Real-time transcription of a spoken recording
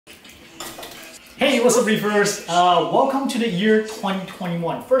Hey, what's up, Reefers? Welcome to the year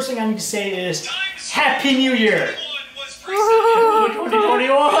 2021. First thing I need to say is Happy New Year!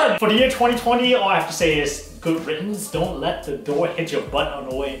 2021! For the year 2020, all I have to say is good riddance. Don't let the door hit your butt on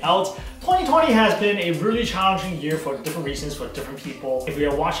the way out. 2020 has been a really challenging year for different reasons for different people. If we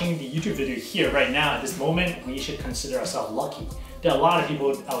are watching the YouTube video here right now at this moment, we should consider ourselves lucky. There are a lot of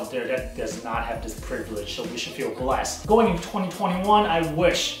people out there that does not have this privilege, so we should feel blessed. Going into 2021, I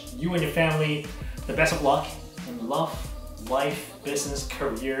wish you and your family the best of luck in love, life, business,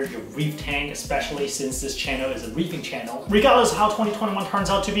 career, your reef tank, especially since this channel is a reefing channel. Regardless of how 2021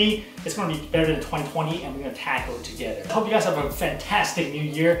 turns out to be, it's going to be better than 2020 and we're going to tackle it together. I hope you guys have a fantastic new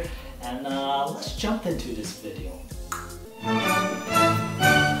year and let's jump into this video.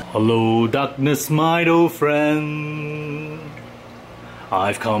 Hello darkness, my old friend.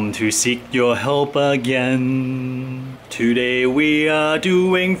 I've come to seek your help again. Today we are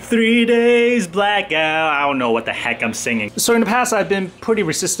doing 3 days blackout. I don't know what the heck I'm singing. So in the past I've been pretty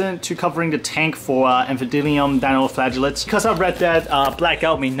resistant to covering the tank for Amphidylium dinoflagellates because I've read that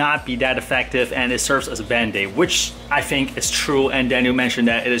blackout may not be that effective and it serves as a band-aid, which I think is true, and Daniel mentioned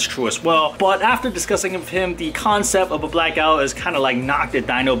that it is true as well. But after discussing with him, the concept of a blackout is kind of like knock the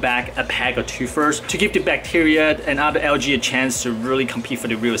dino back a peg or two first to give the bacteria and other algae a chance to really compete for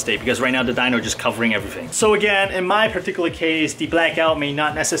the real estate, because right now the dino is just covering everything. So again, in my particular case, the blackout may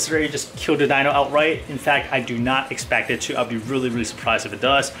not necessarily just kill the dino outright. In fact, I do not expect it to. I'll be really surprised if it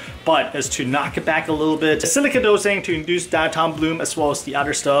does. But as to knock it back a little bit, silica dosing to induce diatom bloom as well as the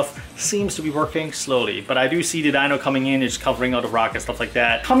other stuff seems to be working slowly. But I do see the dino coming in, it's covering all the rock and stuff like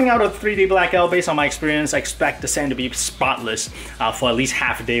that. Coming out of 3-day blackout, based on my experience, I expect the sand to be spotless for at least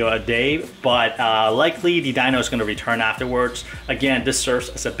half a day or a day. But likely the dino is going to return afterwards. Again, this serves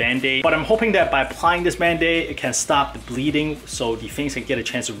as a band-aid. But I'm hoping that by applying this band-aid, it can stop the bleeding so the things can get a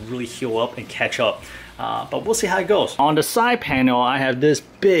chance to really heal up and catch up. But we'll see how it goes. On the side panel, I have this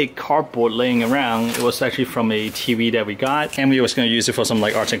big cardboard laying around. It was actually from a TV that we got. Emily was going to use it for some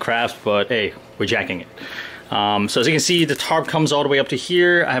like arts and crafts, but hey, we're jacking it. So as you can see, the tarp comes all the way up to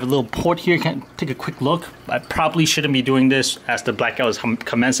here. I have a little port here. Can take a quick look. I probably shouldn't be doing this as the blackout is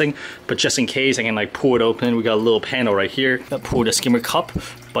commencing, but just in case, I can like pull it open. We got a little panel right here that pull the skimmer cup,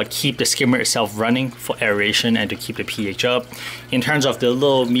 but keep the skimmer itself running for aeration and to keep the pH up. In terms of the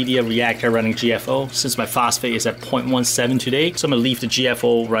little media reactor running GFO, since my phosphate is at 0.17 today, so I'm gonna leave the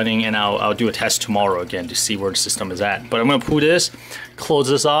GFO running and I'll do a test tomorrow again to see where the system is at. But I'm gonna pull this, close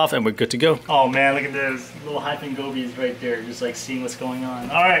this off, and we're good to go. Oh man, look at this. Little hyphen gobies right there, just like seeing what's going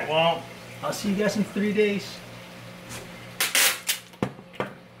on. All right, well, I'll see you guys in 3 days.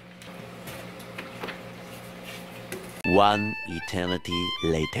 One eternity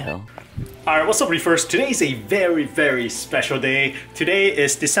later. Alright, what's up, Reefers? Today is a very special day. Today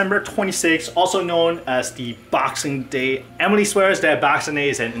is December 26th, also known as the Boxing Day. Emily swears that Boxing Day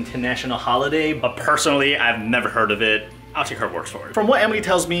is an international holiday, but personally, I've never heard of it. I'll take her word for it. From what Emily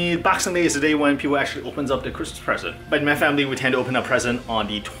tells me, Boxing Day is the day when people actually opens up their Christmas present. But in my family, we tend to open a present on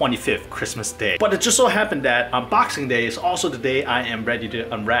the 25th, Christmas Day. But it just so happened that on Boxing Day is also the day I am ready to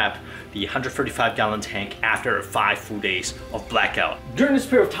unwrap the 135-gallon tank after 5 full days of blackout. During this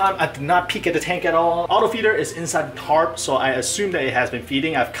period of time, I did not peek at the tank at all. Auto feeder is inside the tarp, so I assume that it has been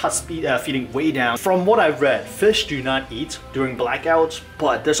feeding. I've cut feeding way down. From what I've read, fish do not eat during blackouts,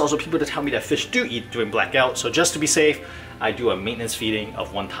 but there's also people that tell me that fish do eat during blackout. So just to be safe, I do a maintenance feeding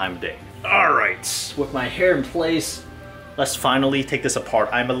of 1 time a day. All right, with my hair in place, let's finally take this apart.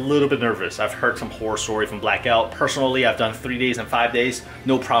 I'm a little bit nervous. I've heard some horror story from blackout. Personally, I've done 3 days and 5 days,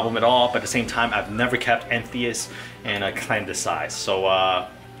 no problem at all. But at the same time, I've never kept Amphias and a clam this size. So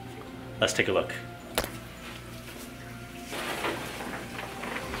let's take a look.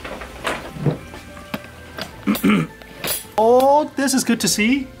 Oh, this is good to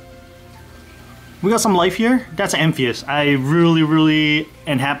see. We got some life here. That's Amphias. I really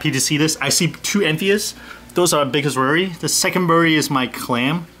am happy to see this. I see 2 Amphias. Those are our biggest worry. The second worry is my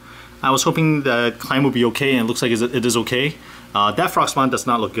clam. I was hoping the clam would be okay, and it looks like it is okay. That frogspawn does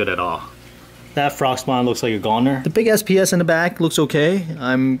not look good at all. That frogspawn looks like a goner. The big SPS in the back looks okay.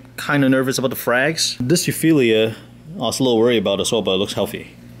 I'm kind of nervous about the frags. This Euphilia, I was a little worried about as well, but it looks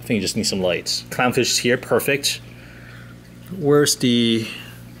healthy. I think it just needs some lights. Clownfish is here, perfect. Where's the...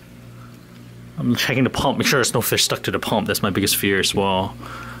 I'm checking the pump, make sure there's no fish stuck to the pump. That's my biggest fear as well.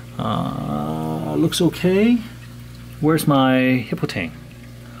 Looks okay. Where's my hippotang?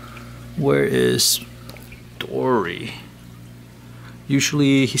 Where is Dory?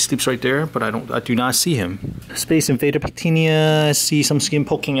 Usually he sleeps right there, but I do not see him. Space Invader Pectinia, I see some skin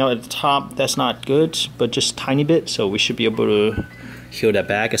poking out at the top. That's not good, but just tiny bit, so we should be able to heal that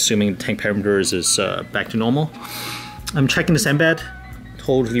back, assuming the tank parameters is back to normal. I'm checking the sand bed,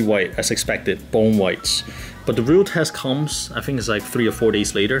 totally white as expected, bone whites. But the real test comes, I think it's like 3 or 4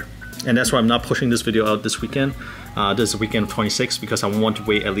 days later. And that's why I'm not pushing this video out this weekend. This is the weekend of 26 because I want to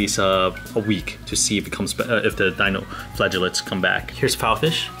wait at least a week to see if it comes if the dinoflagellates come back. Here's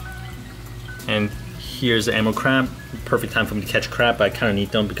filefish, and here's the emerald crab. Perfect time for me to catch crab, but I kind of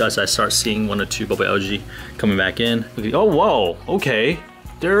need them because I start seeing 1 or 2 bubble algae coming back in. Oh whoa, okay.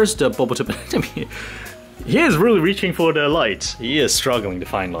 There's the bubble tip. He is really reaching for the light. He is struggling to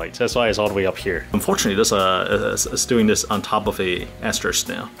find light. That's why it's all the way up here. Unfortunately, this is doing this on top of a aster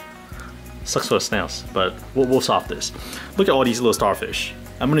snail. Sucks for the snails, but we'll solve this. Look at all these little starfish.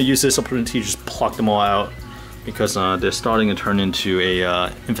 I'm gonna use this opportunity to just pluck them all out because they're starting to turn into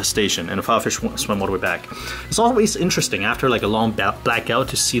a infestation, and the filefish won't swim all the way back. It's always interesting after like a long blackout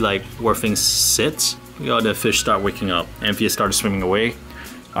to see like where things sit. Look at the fish start waking up. Amphibians started swimming away.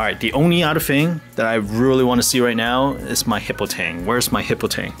 All right, the only other thing that I really want to see right now is my hippo tang. Where's my hippo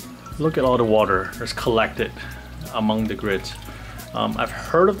tang? Look at all the water that's collected among the grids. I've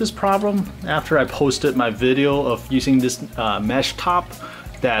heard of this problem after I posted my video of using this mesh top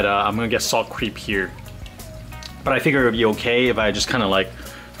that I'm gonna get salt creep here. But I figure it'd be okay if I just kind of like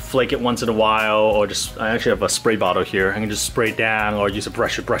flake it once in a while, or just, I actually have a spray bottle here. I can just spray it down or use a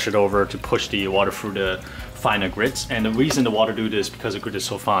brush it over to push the water through the finer grits. And the reason the water do this is because the grit is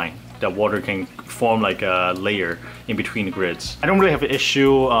so fine that water can form like a layer in between the grids. I don't really have an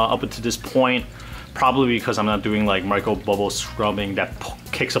issue up until this point. Probably because I'm not doing like micro bubble scrubbing that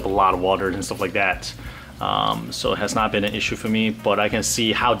kicks up a lot of water and stuff like that. So it has not been an issue for me, but I can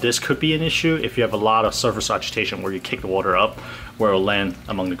see how this could be an issue if you have a lot of surface agitation where you kick the water up where it'll land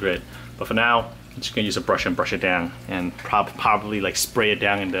among the grid. But for now, I'm just gonna use a brush and brush it down and probably like spray it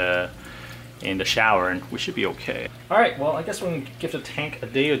down in the shower, and we should be okay. All right, well, I guess we're gonna give the tank a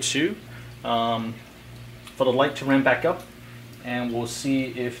day or two for the light to ramp back up, and we'll see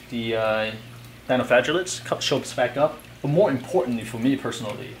if the dinoflagellates shows back up. But more importantly for me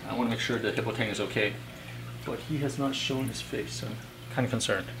personally, I want to make sure the hippo tang is okay. But he has not shown his face, so I'm kind of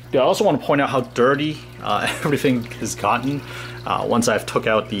concerned. Yeah, I also want to point out how dirty everything has gotten once I've took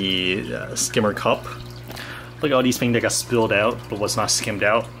out the skimmer cup. Look at all these things that got spilled out but was not skimmed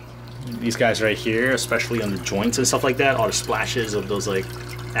out. These guys right here, especially on the joints and stuff like that, all the splashes of those like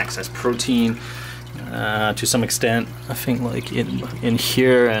excess protein. To some extent, I think like in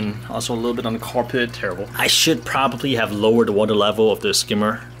here and also a little bit on the carpet. Terrible. I should probably have lowered the water level of the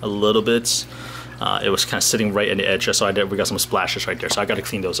skimmer a little bit. It was kind of sitting right at the edge, so we got some splashes right there, so I got to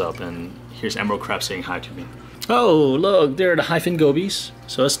clean those up. And here's emerald crab saying hi to me. Oh look, there are the hyphen gobies.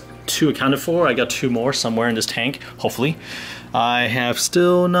 So that's 2 accounted for. I got 2 more somewhere in this tank, hopefully. I have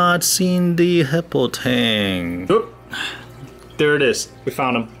still not seen the hippo tang. Oop. There it is, we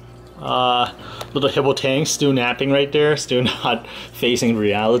found him. Little hippo tang still napping right there, still not facing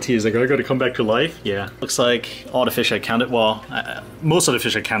reality. Is like, I gotta come back to life? Yeah. Looks like all the fish I counted, well, most of the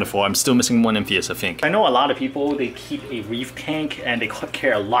fish I counted for. I'm still missing 1 amphibious, I think. I know a lot of people, they keep a reef tank and they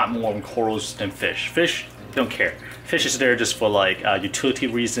care a lot more on corals than fish. Fish don't care. Fish is there just for like utility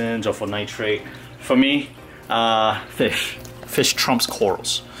reasons or for nitrate. For me, fish. Fish trumps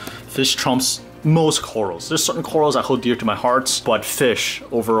corals. Fish trumps most corals. There's certain corals I hold dear to my heart, but fish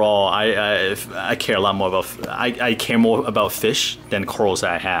overall, I care a lot more about. I care more about fish than corals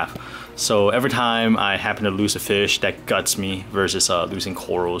that I have. So every time I happen to lose a fish, that guts me versus losing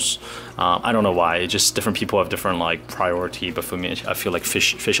corals. I don't know why. It's just different people have different like priority, but for me, I feel like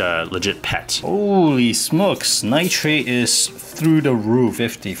fish are legit pets. Holy smokes! Nitrate is through the roof.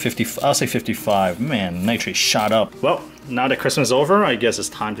 50, I'll say 55. Man, nitrate shot up. Well, now that Christmas is over, I guess it's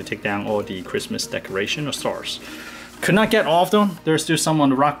time to take down all the Christmas decoration or stars. Could not get all of them. There's still some on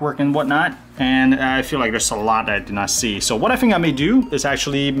the rock work and whatnot, and I feel like there's a lot that I did not see. So what I think I may do is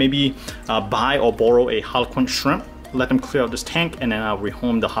actually maybe buy or borrow a harlequin shrimp, let them clear out this tank, and then I'll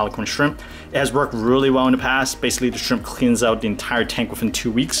rehome the harlequin shrimp. It has worked really well in the past. Basically, the shrimp cleans out the entire tank within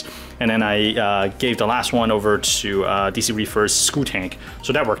 2 weeks, and then I gave the last one over to DC Reefer's school tank,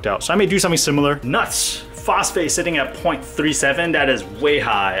 so that worked out. So I may do something similar. Nuts! Phosphate sitting at 0.37, that is way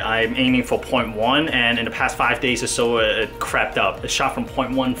high. I'm aiming for 0.1, and in the past 5 days or so, it crept up. It shot from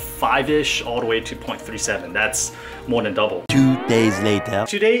 0.15-ish all the way to 0.37. That's more than double. 2 days later.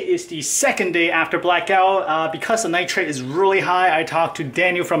 Today is the 2nd day after blackout. Because the nitrate is really high, I talked to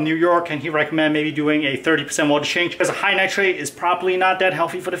Daniel from New York, and he recommended maybe doing a 30% water change, because a high nitrate is probably not that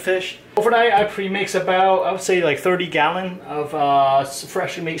healthy for the fish. Overnight, I pre-mix about, I would say like 30 gallon of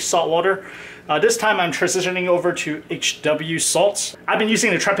freshly made salt water. This time I'm transitioning over to HW salts. I've been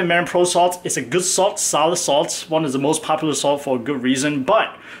using the Tryptophan Pro salt. It's a good salt, solid salt. One of the most popular salt for a good reason,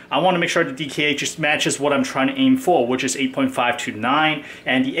 but I want to make sure the DKA just matches what I'm trying to aim for, which is 8.5 to 9.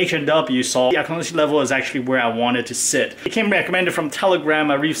 And the HW salt, the alkalinity level is actually where I wanted to sit. It came recommended from Telegram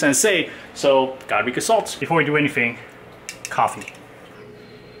by Reef Sensei, so gotta be good salt. Before we do anything, coffee.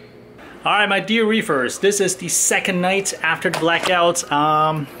 Alright, my dear reefers, this is the second night after the blackout.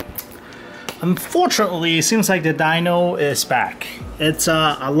 Unfortunately, it seems like the dino is back. It's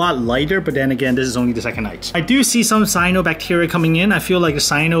a lot lighter, but then again, this is only the second night. I do see some cyanobacteria coming in. I feel like the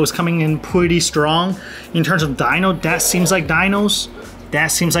cyano is coming in pretty strong. In terms of dino, that seems like dinos. That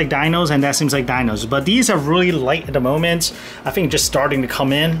seems like dinos, and that seems like dinos. But these are really light at the moment. I think just starting to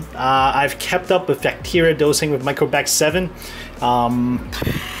come in. I've kept up with bacteria dosing with Microbac 7.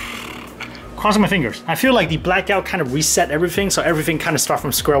 Crossing my fingers. I feel like the blackout kind of reset everything, so everything kind of start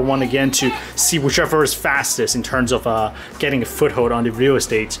from square one again to see whichever is fastest in terms of getting a foothold on the real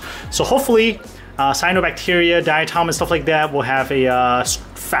estate. So hopefully, cyanobacteria, diatom, and stuff like that will have a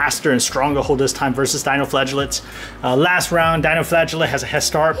faster and stronger hold this time versus dinoflagellate. Last round, dinoflagellate has a head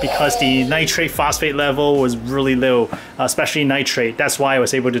start because the nitrate phosphate level was really low, especially nitrate. That's why I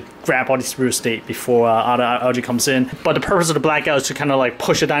was able to grab all this real estate before other algae comes in. But the purpose of the blackout is to kind of like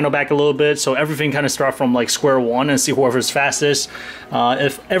push the dino back a little bit, so everything kind of start from like square one and see whoever's fastest.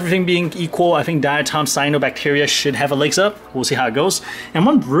 If everything being equal, I think diatom, cyanobacteria should have a legs up. We'll see how it goes. And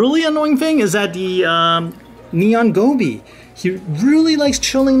one really annoying thing is that the neon goby, he really likes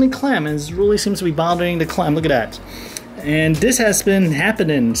chilling the clam, and it really seems to be bothering the clam. Look at that. And this has been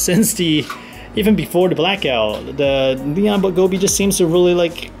happening since even before the blackout. The neon goby just seems to really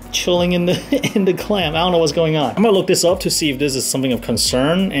like chilling in the clam. I don't know what's going on. I'm gonna look this up to see if this is something of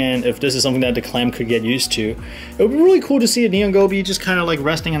concern and if this is something that the clam could get used to. It would be really cool to see a neon goby just kind of like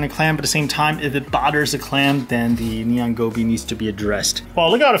resting on the clam, but at the same time, if it bothers the clam, then the neon goby needs to be addressed. Well,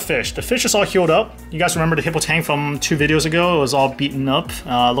 look at the fish. The fish is all healed up. You guys remember the hippo tank from 2 videos ago? It was all beaten up.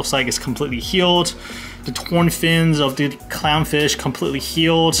 Looks like it's completely healed. The torn fins of the clownfish completely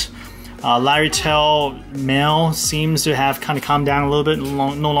healed. Larry tail male seems to have kind of calmed down a little bit,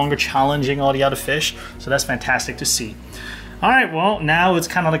 no longer challenging all the other fish, so that's fantastic to see. Alright, well, now it's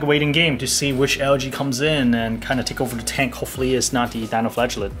kind of like a waiting game to see which algae comes in and kind of take over the tank. Hopefully it's not the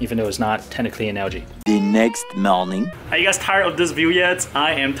dinoflagellate, even though it's not technically an algae. The next morning. Are you guys tired of this view yet?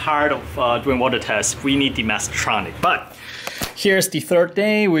 I am tired of doing water tests. We need the Mastertronic. But here's the third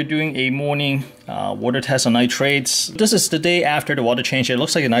day. We're doing a morning water test on nitrates. This is the day after the water change. It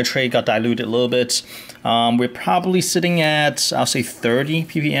looks like the nitrate got diluted a little bit. We're probably sitting at, I'll say 30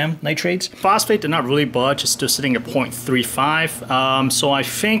 ppm nitrates. Phosphate did not really budge. It's still sitting at 0.35. So I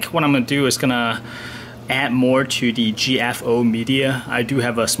think what I'm gonna do is gonna add more to the GFO media. I do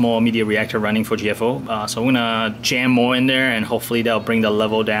have a small media reactor running for GFO, so I'm gonna jam more in there and hopefully that'll bring the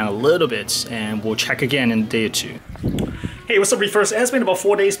level down a little bit, and we'll check again in a day or two. Hey, what's up, Reefers? It has been about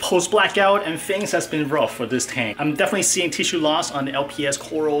 4 days post-blackout and things has been rough for this tank. I'm definitely seeing tissue loss on the LPS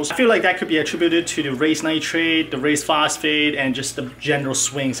corals. I feel like that could be attributed to the raised nitrate, the raised phosphate, and just the general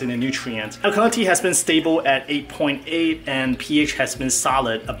swings in the nutrients. Alkalinity has been stable at 8.8 and pH has been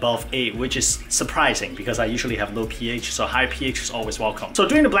solid above 8, which is surprising because I usually have low pH, so high pH is always welcome. So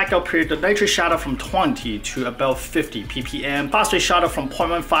during the blackout period, the nitrate shot up from 20 to about 50 ppm. Phosphate shot up from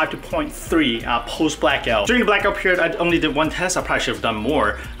 0.15 to 0.3 post-blackout. During the blackout period, I only did one test. I probably should have done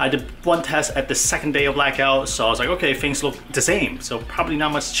more. I did one test at the second day of blackout, so I was like, okay, things look the same, so probably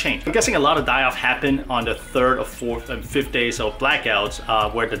not much change. I'm guessing a lot of die-off happened on the 3rd or 4th and 5th days of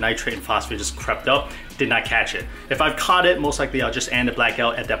blackouts where the nitrate and phosphate just crept up. Did not catch it. If I've caught it, most likely I'll just end the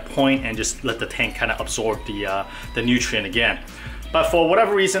blackout at that point and just let the tank kind of absorb the nutrient again. But for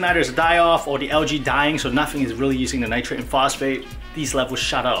whatever reason, either it's a die-off or the algae dying, so nothing is really using the nitrate and phosphate, these levels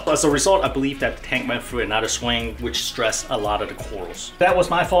shot up. As a result, I believe that the tank went through another swing, which stressed a lot of the corals. That was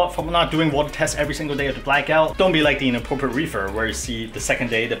my fault for not doing water tests every single day of the blackout. Don't be like the inappropriate reefer, where you see the second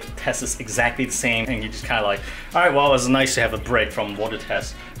day the test is exactly the same, and you just kind of like, all right, well, it was nice to have a break from water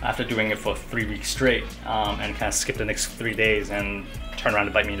tests after doing it for 3 weeks straight, and kind of skip the next 3 days and turn around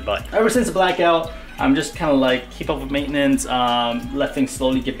and bite me in the butt. Ever since the blackout, I'm just kind of like keep up with maintenance, let things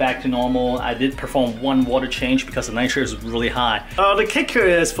slowly get back to normal. I did perform one water change because the nitrate is really high. The kicker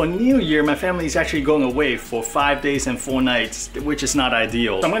is for New Year, my family is actually going away for 5 days and 4 nights, which is not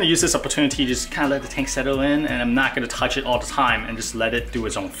ideal. So I'm going to use this opportunity to just kind of let the tank settle in, and I'm not going to touch it all the time and just let it do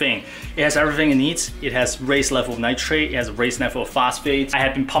its own thing. It has everything it needs. It has raised level of nitrate, it has a raised level of phosphate. I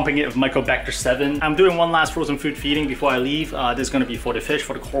have been pumping it with Mycobacter 7. I'm doing one last frozen food feeding before I leave. This is going to be for the fish,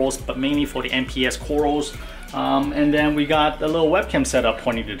 for the corals, but mainly for the NPS corals. And then we got a little webcam setup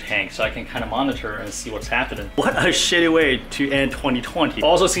pointing to the tank so I can kind of monitor and see what's happening. What a shitty way to end 2020.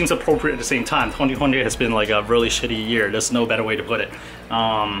 Also seems appropriate at the same time. 2020 has been like a really shitty year. There's no better way to put it.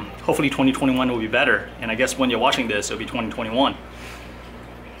 Hopefully 2021 will be better. And I guess when you're watching this, it'll be 2021.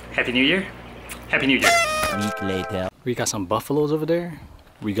 Happy New Year. Happy New Year. Week later. We got some buffaloes over there.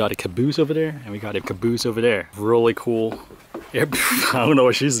 We got a caboose over there. And we got a caboose over there. Really cool. I don't know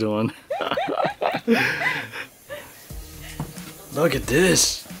what she's doing. Look at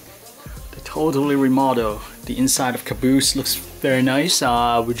this. They totally remodeled. The inside of caboose looks very nice.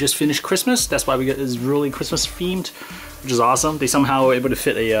 We just finished Christmas. That's why we got this really Christmas themed, which is awesome. They somehow were able to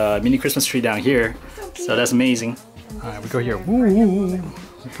fit a mini Christmas tree down here. So that's amazing. All right, we go here. Woo!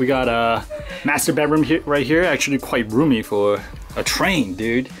 We got a master bedroom here, right here. Actually quite roomy for a train,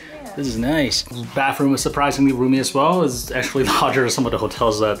 dude. This is nice. Bathroom was surprisingly roomy as well. It's actually larger than some of the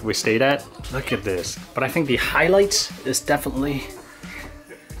hotels that we stayed at. Look at this. But I think the highlight is definitely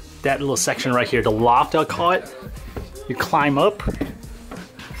that little section right here. The loft, I'll call it. You climb up.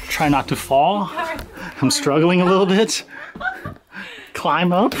 Try not to fall. I'm struggling a little bit.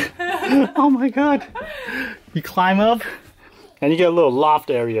 Climb up. Oh my God. You climb up. And you get a little loft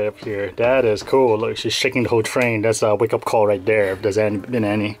area up here. That is cool. Look, she's shaking the whole train. That's a wake-up call right there, if there's been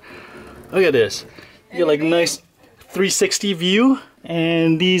any. Look at this. You get like a nice 360 view.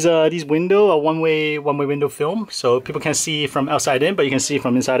 And these window are one-way window film. So people can see from outside in, but you can see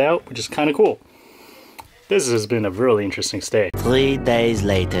from inside out, which is kind of cool. This has been a really interesting stay. 3 days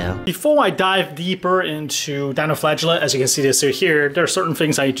later. Before I dive deeper into dinoflagellate, as you can see this here, there are certain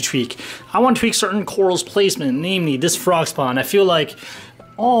things I need to tweak. I want to tweak certain corals placement, namely this frog spawn. I feel like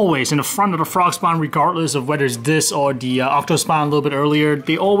always in the front of the frog spawn, regardless of whether it's this or the octospawn a little bit earlier,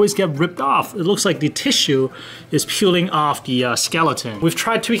 they always get ripped off. It looks like the tissue is peeling off the skeleton. We've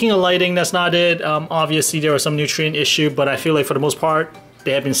tried tweaking the lighting, that's not it. Obviously there was some nutrient issue, but I feel like for the most part,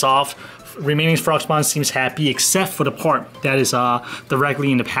 they have been solved. Remaining frog spawn seems happy except for the part that is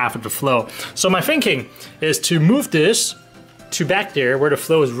directly in the path of the flow. So my thinking is to move this to back there where the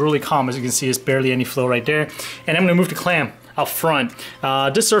flow is really calm. As you can see, there's barely any flow right there. And I'm gonna move the clam out front.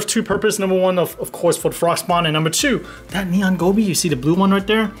 This serves two purposes. Number one, of course, for the frog spawn, and number two, that neon goby, you see the blue one right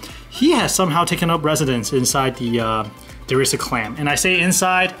there? He has somehow taken up residence inside the there is a clam. And I say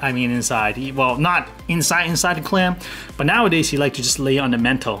inside, I mean inside. Well, not inside the clam, but nowadays he like to just lay on the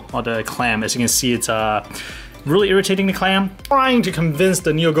mantle of the clam. As you can see, it's really irritating the clam. Trying to convince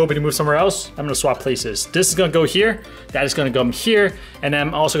the neo goby to move somewhere else. I'm gonna swap places. This is gonna go here, that is gonna go here, and then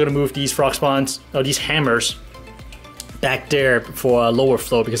I'm also gonna move these frog spawns, or these hammers, back there for a lower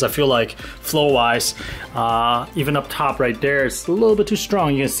flow, because I feel like flow-wise, even up top right there, it's a little bit too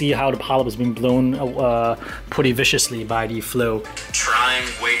strong. You can see how the polyp is being blown pretty viciously by the flow. Trying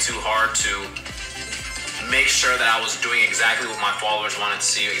way too hard to make sure that I was doing exactly what my followers wanted to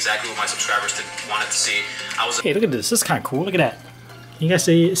see, exactly what my subscribers wanted to see. Hey, look at this. This is kind of cool. Look at that. You guys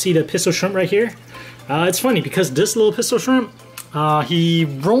see the pistol shrimp right here? It's funny because this little pistol shrimp, he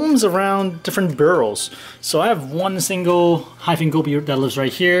roams around different burrows. So I have one single hyphen goby that lives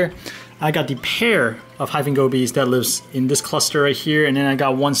right here. I got the pair of hyphen gobies that lives in this cluster right here, and then I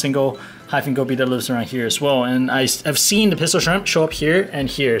got one single hyphen goby that lives around here as well. And I've seen the pistol shrimp show up here and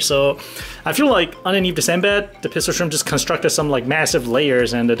here. So I feel like underneath the sand bed, the pistol shrimp just constructed some like massive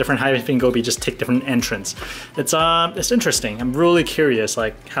layers, and the different hyphen goby just take different entrance. It's interesting. I'm really curious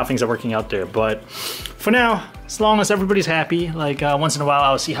like how things are working out there. But for now, as long as everybody's happy, like once in a while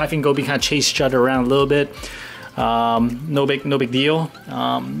I'll see hyphen goby kind of chase each other around a little bit. No big deal.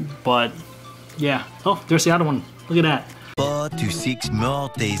 But yeah. Oh, there's the other one. Look at that. 4 to 6 more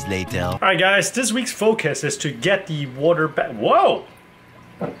days later. All right, guys. This week's focus is to get the water back. Whoa,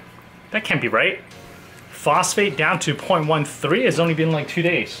 that can't be right. Phosphate down to 0.13. It's only been like 2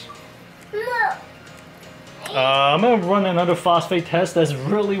 days. I'm gonna run another phosphate test. That's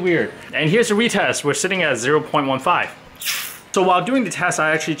really weird. And here's the retest. We're sitting at 0.15. So while doing the test,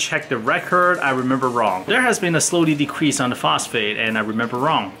 I actually checked the record. I remember wrong. There has been a slowly decrease on the phosphate, and I remember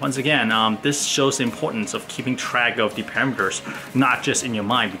wrong. Once again, this shows the importance of keeping track of the parameters, not just in your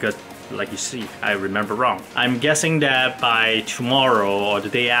mind, because like you see, I remember wrong. I'm guessing that by tomorrow or the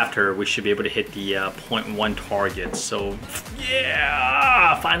day after, we should be able to hit the 0.1 target. So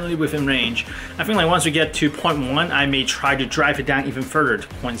yeah, finally within range. I think like once we get to 0.1, I may try to drive it down even further to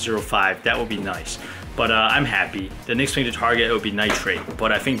 0.05. That would be nice. But I'm happy. The next thing to target would be nitrate,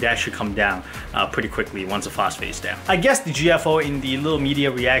 but I think that should come down pretty quickly once the phosphate is down. I guess the GFO in the little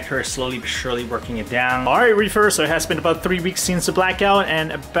media reactor is slowly but surely working it down. All right, Reefer, so it has been about 3 weeks since the blackout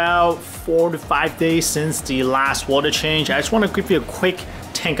and about 4 to 5 days since the last water change. I just want to give you a quick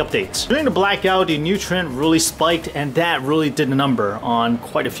tank updates. During the blackout, the nutrient really spiked, and that really did a number on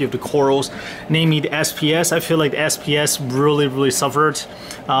quite a few of the corals, namely the SPS. I feel like the SPS really suffered.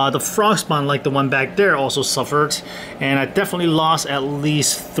 The frogspawn, like the one back there, also suffered, and I definitely lost at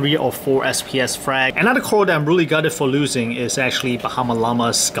least 3 or 4 SPS frag. Another coral that I'm really gutted for losing is actually Bahama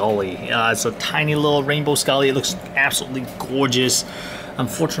Llama Scully. It's a tiny little rainbow scully. It looks absolutely gorgeous.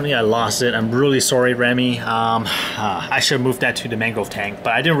 Unfortunately, I lost it. I'm really sorry, Remy. I should have moved that to the mangrove tank,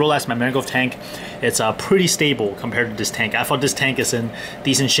 but I didn't realize my mangrove tank, it's pretty stable compared to this tank. I thought this tank is in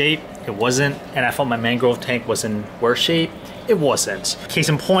decent shape. It wasn't, and I thought my mangrove tank was in worse shape. It wasn't. Case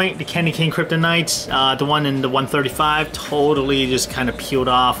in point, the Candy Cane Kryptonite, the one in the 135, totally just kind of peeled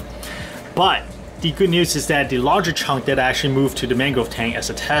off. But the good news is that the larger chunk that I actually moved to the mangrove tank as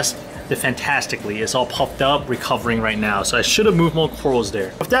a test did fantastically. It's all puffed up, recovering right now. So I should have moved more corals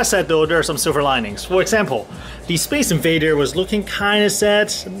there. With that said though, there are some silver linings. For example, the Space Invader was looking kind of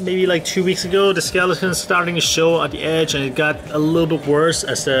sad. Maybe like 2 weeks ago, the skeleton starting to show at the edge, and it got a little bit worse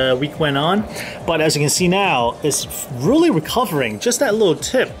as the week went on. But as you can see now, it's really recovering. Just that little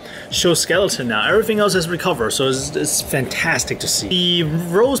tip shows skeleton now. Everything else has recovered, so it's fantastic to see. The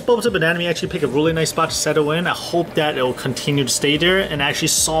rose bulbtip anemone actually picked a really nice spot to settle in. I hope that it will continue to stay there, and I actually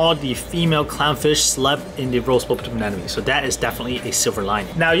saw the female clownfish slept in the rose bulbtip anemone, so that is definitely a silver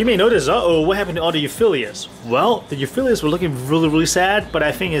lining. Now you may notice, what happened to all the euphyllias? Well, the euphyllias were looking really sad, but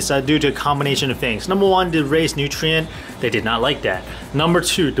I think it's due to a combination of things. Number one, the raised nutrient, they did not like that. Number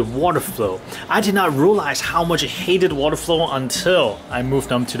two, the water flow. I did not realize how much I hated water flow until I moved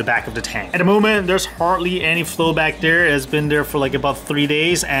them to the back of the tank. At the moment, there's hardly any flow back there. It's been there for like about 3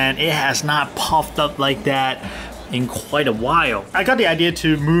 days, and it has not puffed up like that in quite a while. I got the idea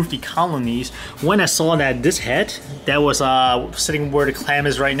to move the colonies when I saw that this head that was sitting where the clam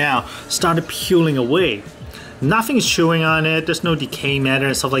is right now started peeling away. Nothing's chewing on it, there's no decay matter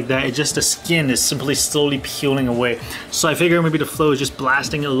and stuff like that. It's just the skin is simply slowly peeling away. So I figured maybe the flow is just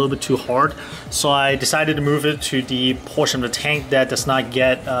blasting it a little bit too hard. So I decided to move it to the portion of the tank that does not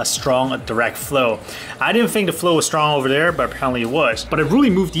get strong direct flow. I didn't think the flow was strong over there, but apparently it was. But I really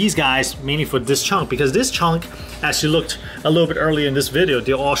moved these guys mainly for this chunk, because this chunk, as you looked a little bit earlier in this video,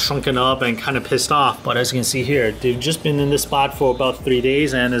 they're all shrunken up and kind of pissed off. But as you can see here, they've just been in this spot for about 3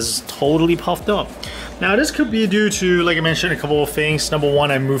 days and is totally puffed up. Now this could be due to, like I mentioned, a couple of things. Number one,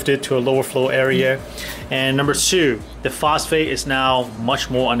 I moved it to a lower flow area. And number two, the phosphate is now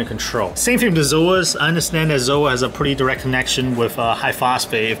much more under control. Same thing with the zoas. I understand that zoa has a pretty direct connection with high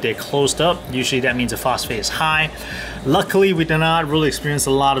phosphate. If they're closed up, usually that means the phosphate is high. Luckily, we did not really experience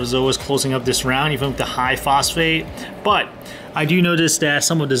a lot of zoas closing up this round, even with the high phosphate. But I do notice that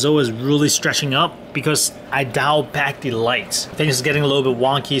some of the zoa is really stretching up because I dialed back the light. Things are getting a little bit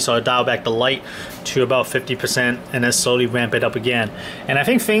wonky, so I dialed back the light to about 50% and then slowly ramp it up again. And I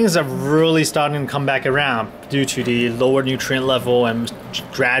think things are really starting to come back around due to the lower nutrient level and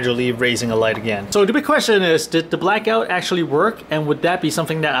gradually raising a light again. So the big question is, did the blackout actually work, and would that be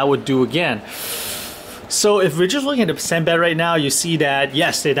something that I would do again? So if we're just looking at the sand bed right now, you see that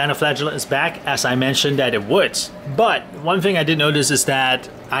yes, the dinoflagellate is back, as I mentioned that it would. But one thing I did notice is that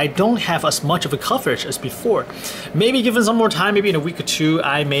I don't have as much of a coverage as before. Maybe given some more time, maybe in a week or two,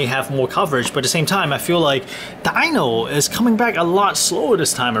 I may have more coverage. But at the same time, I feel like dino is coming back a lot slower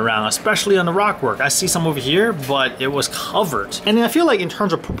this time around, especially on the rock work. I see some over here, but it was covered. And I feel like in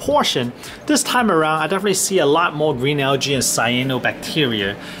terms of proportion, this time around, I definitely see a lot more green algae and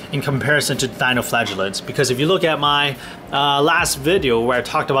cyanobacteria in comparison to dinoflagellates. Because if you look at my last video where I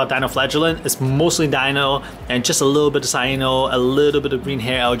talked about dinoflagellate, it's mostly dino and just a little bit of cyano, a little bit of green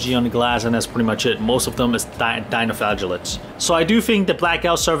hair algae on the glass, and that's pretty much it. Most of them is dinoflagellates. So I do think the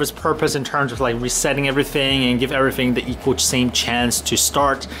blackout serves its purpose in terms of like resetting everything and give everything the equal same chance to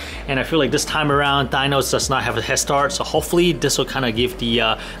start. And I feel like this time around, dinos does not have a head start, so hopefully this will kind of give the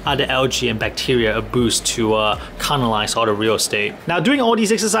other algae and bacteria a boost to colonize all the real estate. Now, doing all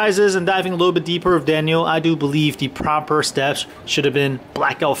these exercises and diving a little bit deeper with Daniel, I do believe the proper steps should have been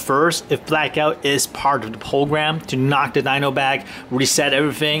blackout first. If blackout is part of the program, to knock the dino back, reset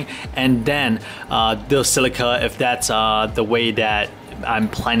everything, and then the silica if that's the way that I'm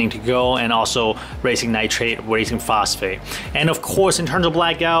planning to go, and also raising nitrate, raising phosphate. And of course, in terms of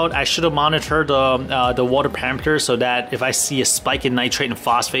blackout, I should have monitored the water parameters so that if I see a spike in nitrate and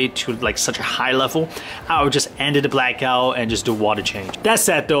phosphate to like such a high level, I would just end the blackout and just do water change. That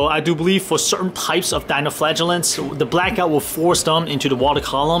said though, I do believe for certain types of dinoflagellates, the blackout will force them into the water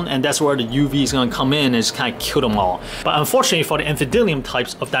column, and that's where the UV is going to come in and just kind of kill them all. But unfortunately for the amphidilium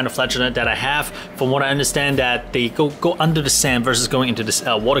types of dinoflagellate that I have, from what I understand, that they go under the sand versus going into this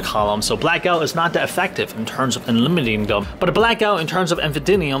water column. So blackout is not that effective in terms of eliminating them. But a blackout in terms of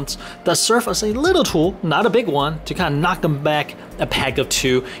amphibians does serve as a little tool, not a big one, to kind of knock them back a peg of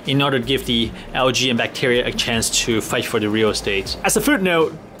two in order to give the algae and bacteria a chance to fight for the real estate. As a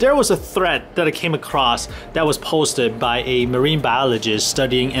footnote, there was a thread that I came across that was posted by a marine biologist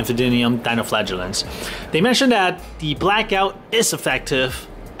studying amphibian dinoflagellates. They mentioned that the blackout is effective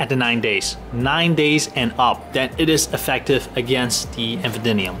at the 9 days. 9 days and up, that it is effective against the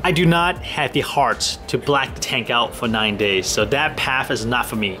amphibian. I do not have the heart to black the tank out for 9 days, so that path is not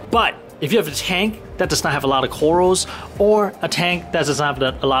for me. But if you have a tank that does not have a lot of corals, or a tank that does not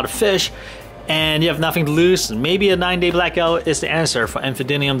have a lot of fish, and you have nothing to lose, maybe a 9-day blackout is the answer for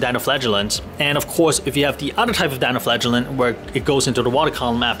amphibian dinoflagellates. And of course, if you have the other type of dinoflagellate where it goes into the water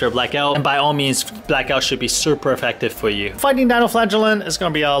column after a blackout, and by all means, blackout should be super effective for you. Fighting dinoflagellate is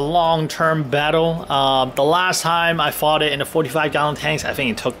going to be a long-term battle. The last time I fought it in the 45-gallon tanks, I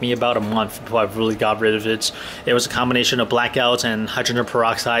think it took me about a month before I really got rid of it. It was a combination of blackouts and hydrogen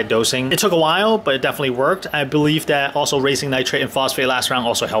peroxide dosing. It took a while, but it definitely worked. I believe that also raising nitrate and phosphate last round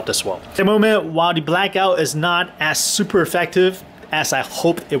also helped as well. At the moment, while the blackout is not as super effective as I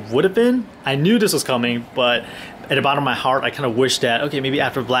hoped it would have been, I knew this was coming, but at the bottom of my heart, I kind of wish that, okay, maybe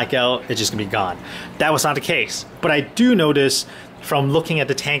after blackout, it's just gonna be gone. That was not the case. But I do notice from looking at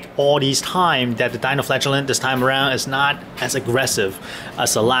the tank all these time that the dinoflagellate this time around is not as aggressive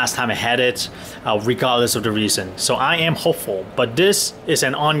as the last time I had it, regardless of the reason. So I am hopeful, but this is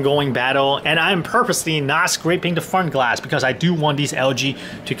an ongoing battle, and I'm purposely not scraping the front glass because I do want these algae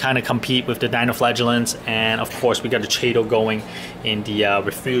to kind of compete with the dinoflagellates, and of course we got the Chaeto going in the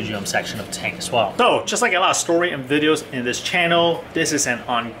refugium section of the tank as well. So just like a lot of story and videos in this channel, this is an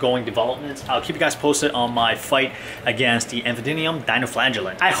ongoing development. I'll keep you guys posted on my fight against the amphibian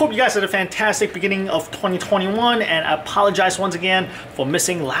dinoflagellate. I hope you guys had a fantastic beginning of 2021, and I apologize once again for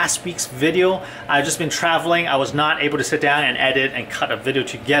missing last week's video. I've just been traveling. I was not able to sit down and edit and cut a video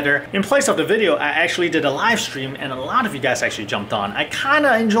together. In place of the video, I actually did a live stream, and a lot of you guys actually jumped on. I kind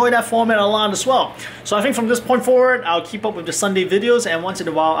of enjoy that format a lot as well. So I think from this point forward, I'll keep up with the Sunday videos, and once in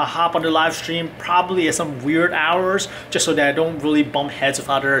a while I'll hop on the live stream, probably at some weird hours, just so that I don't really bump heads with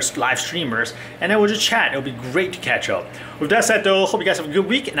other live streamers, and then we'll just chat. It'll be great to catch up. With that said though, hope you guys have a good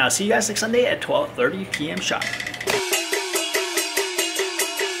week, and I'll see you guys next Sunday at 12:30 p.m. sharp.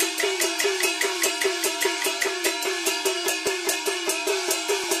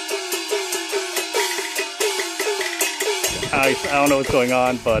 I don't know what's going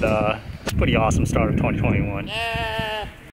on, but it's a pretty awesome start of 2021.